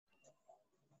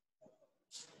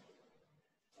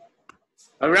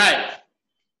All right.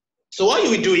 So what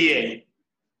you will do here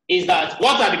is that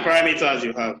what are the parameters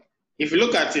you have? If you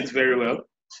look at it very well,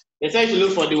 they say you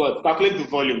look for the what? Calculate the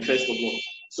volume first of all.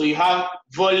 So you have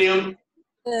volume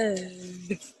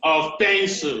of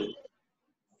pencil.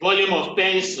 Volume of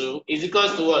pencil is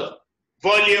equals to what?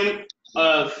 Volume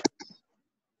of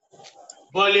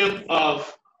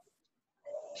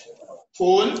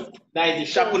cone, that is the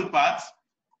sharpened part,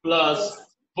 plus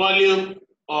volume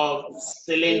of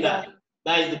cylinder,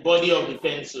 that is the body of the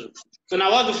pencil. So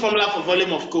now what's the formula for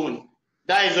volume of cone?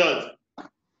 That is what?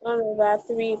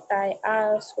 1/3 pi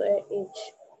r square h.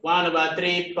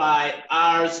 1/3 pi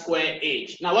r square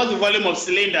h. Now what's the volume of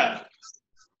cylinder?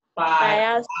 Pi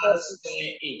r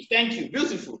square h. Thank you.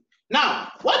 Beautiful.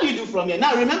 Now, what do you do from here?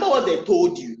 Now, remember what they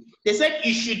told you. They said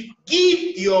you should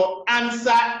give your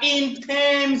answer in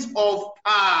terms of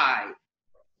pi.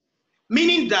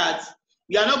 Meaning that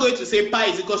you are not going to say pi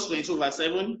is equals to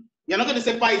 22/7. You are not going to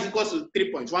say pi is equals to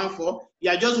 3.14. You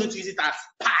are just going to use it as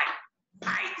pi.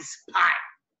 Pi is pi.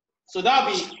 So that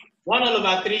will be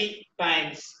 1/3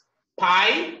 times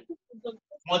pi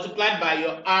multiplied by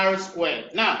your r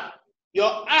squared. Now,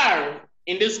 your r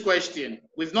in this question,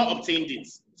 we've not obtained it.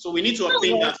 So we need to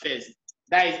obtain that first.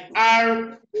 That is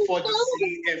r for the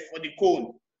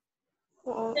cone.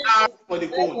 R for the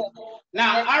cone.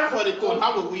 Now, r for the cone,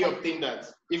 how will we obtain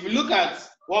that? If you look at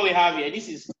what we have here, this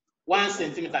is 1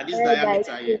 centimeter, this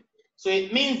diameter here. So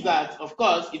it means that, of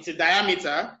course, it's a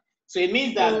diameter. So it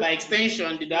means that by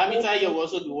extension, the diameter here will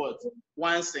also be what?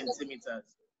 1 centimeter.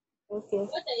 Okay.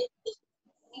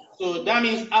 So that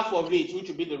means half of it, which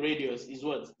will be the radius, is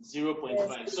what?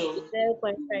 0.5. So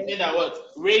 0.5. say that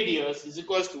what? Radius is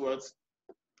equals to what?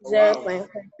 0.5. Wow.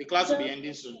 The class will be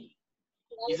ending soon.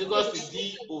 Is equals to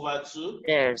d/2.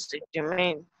 Yes, what you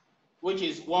mean? Which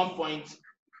is 1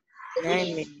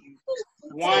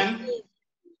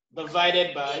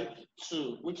 divided by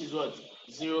 2, which is what?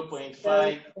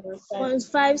 0.5.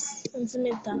 0.5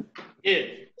 centimeter. Yeah.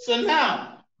 So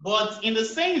now, but in the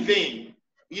same vein,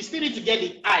 you still need to get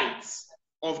the height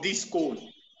of this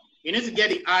cone. You need to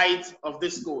get the height of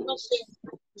this cone.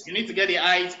 You need to get the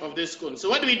height of this cone. So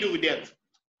what do we do with that?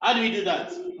 How do we do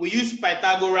that? We use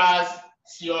Pythagoras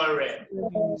theorem.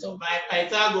 So by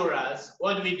Pythagoras,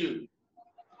 what do we do?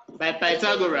 By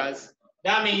Pythagoras,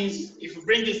 that means if we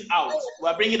bring this out, we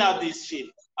are bringing out this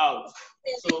shape out.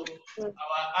 So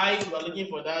our height, we are looking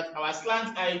for that. Our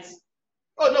slant height.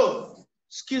 Oh no,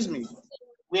 excuse me.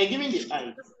 We are giving the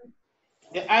height.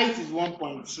 The height is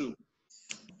 1.2.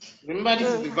 Remember,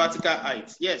 this is the vertical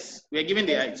height. Yes, we are giving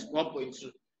the height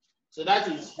 1.2. So that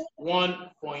is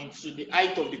 1.2, the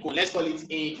height of the cone. Let's call it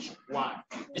H1.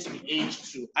 This will be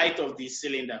H2, height of the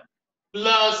cylinder.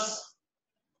 Plus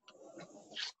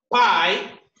pi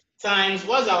times,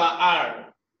 what's our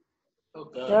R?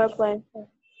 Okay. 0.5.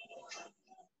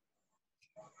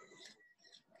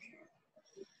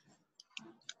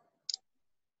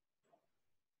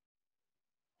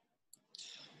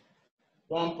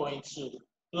 (1.2)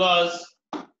 plus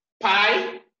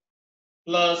pi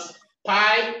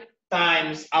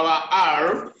times our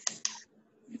R.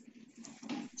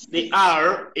 The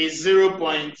R is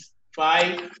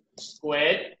 0.5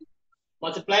 squared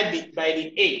multiplied by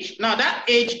the H. Now that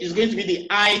H is going to be the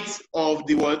height of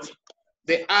the what?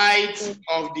 The height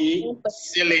of the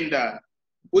cylinder,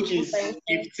 which is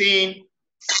 15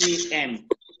 cm.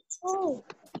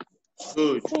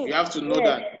 Good. You have to know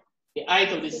that. The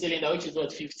height of the cylinder, which is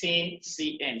what? 15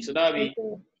 cm. So that will be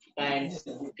times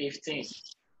 15.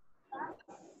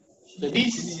 So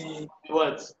this is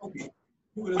what?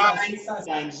 5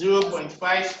 times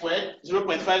 0.5 squared.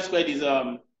 0.5 squared is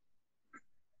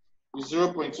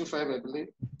 0.25, I believe.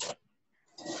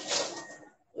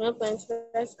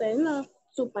 0.5 squared, no,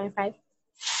 2.5.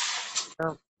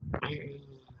 Oh.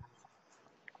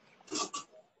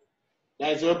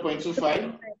 That is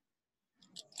 0.25.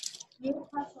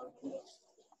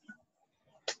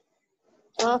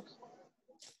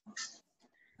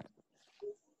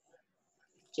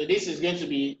 So this is going to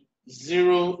be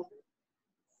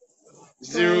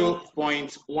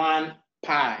 0.1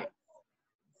 pi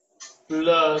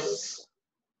plus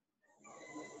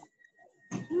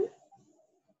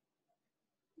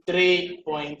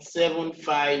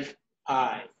 3.75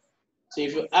 pi. So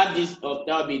if you add this up,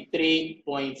 that will be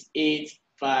 3.85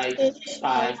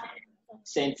 pi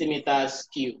centimeters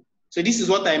cubed. So this is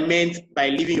what I meant by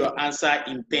leaving your answer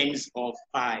in terms of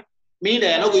pi. Meaning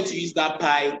that you're not going to use that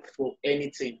pi for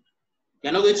anything.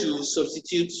 You're not going to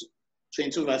substitute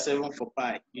 22/7 for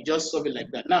pi. You just solve it like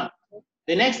that. Now,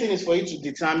 the next thing is for you to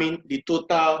determine the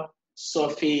total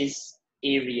surface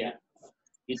area.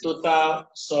 The total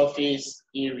surface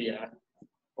area.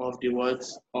 of the what?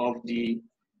 Of the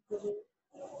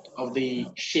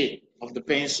shape of the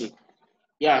pencil.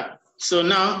 Yeah. So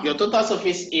now your total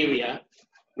surface area.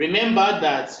 Remember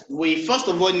that we first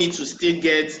of all need to still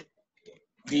get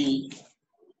the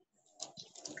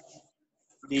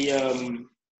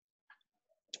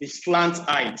slant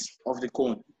height of the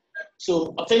cone.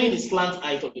 So obtaining the slant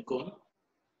height of the cone.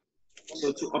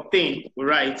 So to obtain, we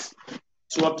write,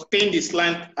 to obtain the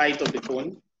slant height of the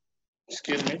cone.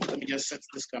 Excuse me, let me just set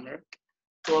this camera.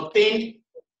 To obtain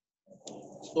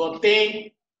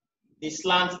the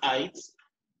slant height,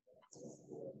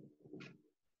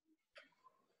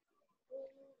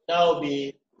 that will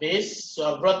be this.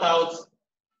 So I brought out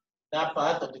that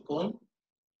part of the cone.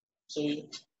 So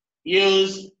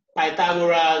use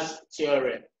Pythagoras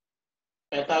theorem.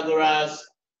 Pythagoras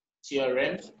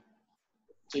theorem.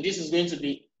 So this is going to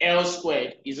be L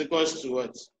squared is equals to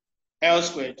what? L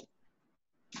squared.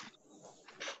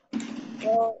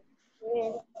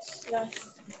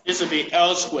 This will be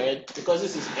L squared because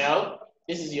this is L,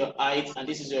 this is your height, and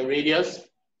this is your radius.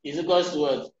 Is equals to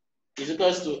what? Is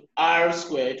equals to R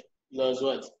squared plus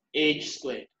what? H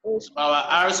squared. So our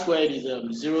R squared is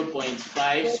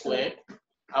 0.5 squared.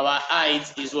 Our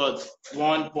height is what?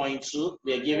 1.2.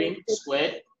 We are giving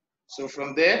squared. So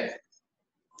from there,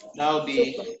 that will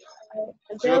be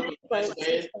 0.5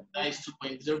 squared times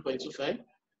 0.25.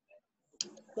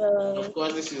 Of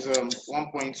course, this is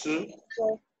 1.2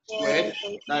 squared.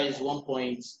 That is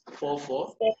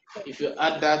 1.44. If you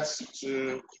add that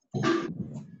to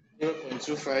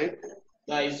 0.25,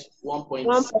 that is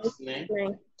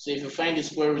 1.69. So if you find the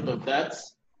square root of that,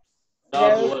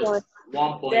 that was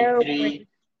 1.3,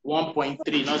 not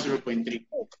 0.3,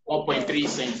 1.3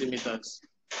 centimeters.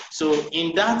 So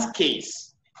in that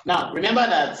case, now remember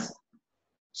that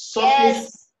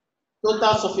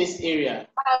total surface area,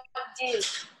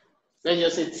 let's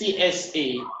just say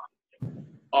TSA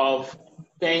of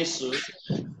pencil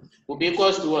will be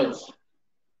equal to what?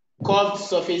 Curved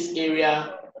surface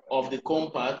area of the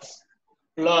cone part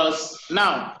plus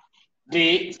now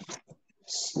the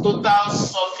total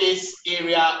surface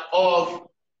area of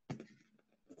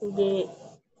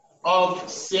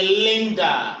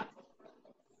cylinder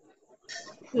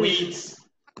with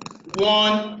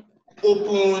one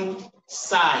open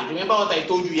side. Remember what I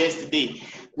told you yesterday?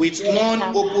 With one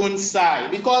open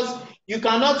side, because you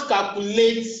cannot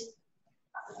calculate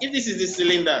if this is the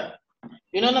cylinder.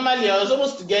 Normally I was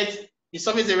supposed to get the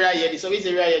surface area here, the surface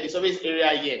area here, the surface area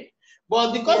here.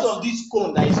 But because of this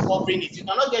cone that is covering it, you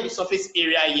cannot get the surface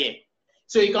area here.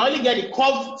 So you can only get the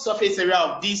curved surface area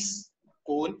of this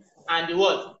cone and the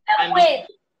what? And the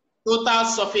total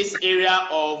surface area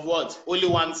of what? Only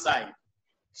one side.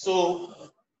 So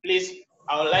please,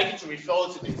 I would like you to refer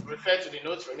to the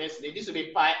notes from yesterday. This will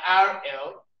be pi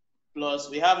RL plus,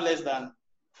 we have less than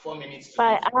 4 minutes.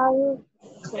 Pi R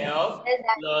L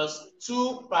plus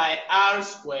 2 pi R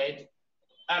squared,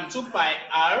 2 pi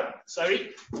R,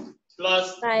 sorry,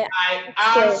 plus pi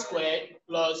R squared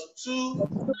plus 2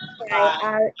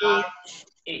 pi R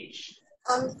H.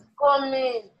 I'm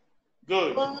coming.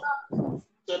 Good. So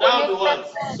that will be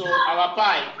what? So our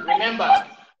pi, remember,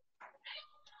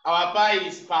 our pi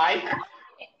is pi,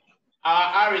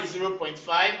 our R is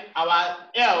 0.5, our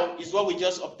L is what we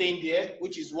just obtained there,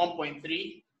 which is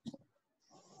 1.3,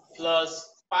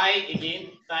 plus pi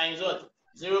again times what?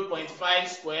 0.5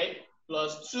 squared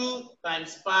plus 2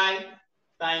 times pi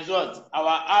times what?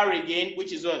 Our R again,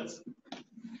 which is what?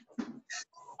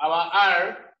 Our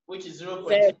R, which is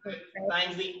 0.5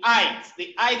 times the height.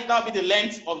 The height, that will be the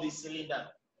length of the cylinder,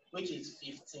 which is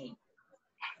 15.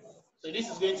 So this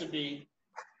is going to be,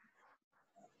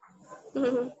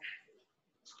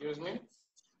 excuse me.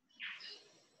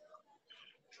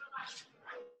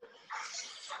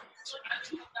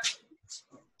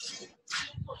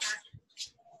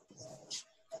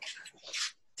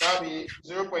 That will be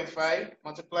 0.5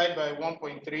 multiplied by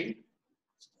 1.3.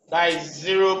 That is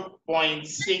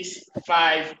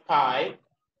 0.65 pi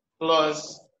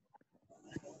plus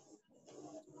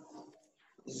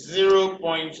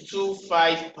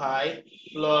 0.25 pi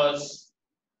plus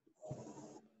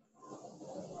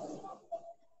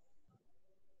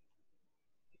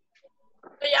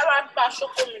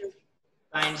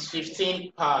times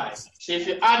 15 pi. So if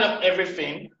you add up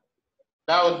everything,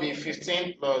 that would be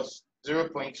 15 plus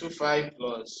 0.25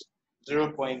 plus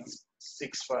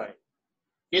 0.65.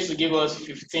 This will give us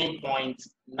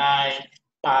 15.9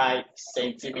 pi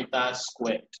centimeter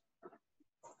squared.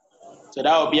 So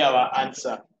that will be our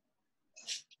answer.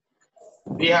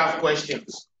 We have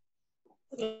questions.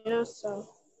 Yes, sir.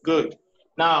 Good.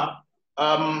 Now,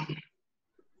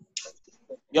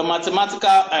 your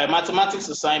mathematics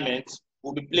assignment,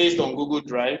 will be placed on Google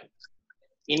Drive.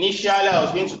 Initially, I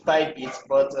was going to type it,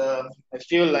 but I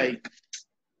feel like,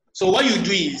 so what you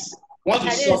do is, once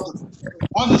you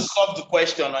solve the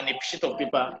question on a sheet of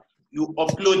paper, you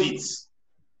upload it.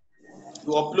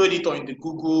 You upload it on the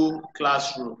Google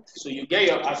Classroom. So you get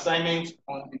your assignment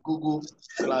on the Google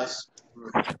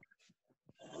Classroom.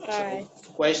 Alright.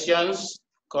 Questions,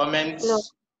 comments? No.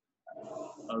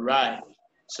 All right.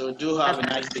 So do have a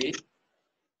nice day.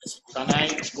 Can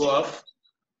I go off?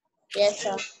 Yes,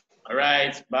 sir. All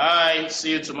right. Bye.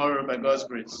 See you tomorrow by God's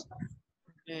grace.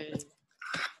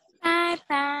 Bye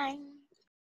bye.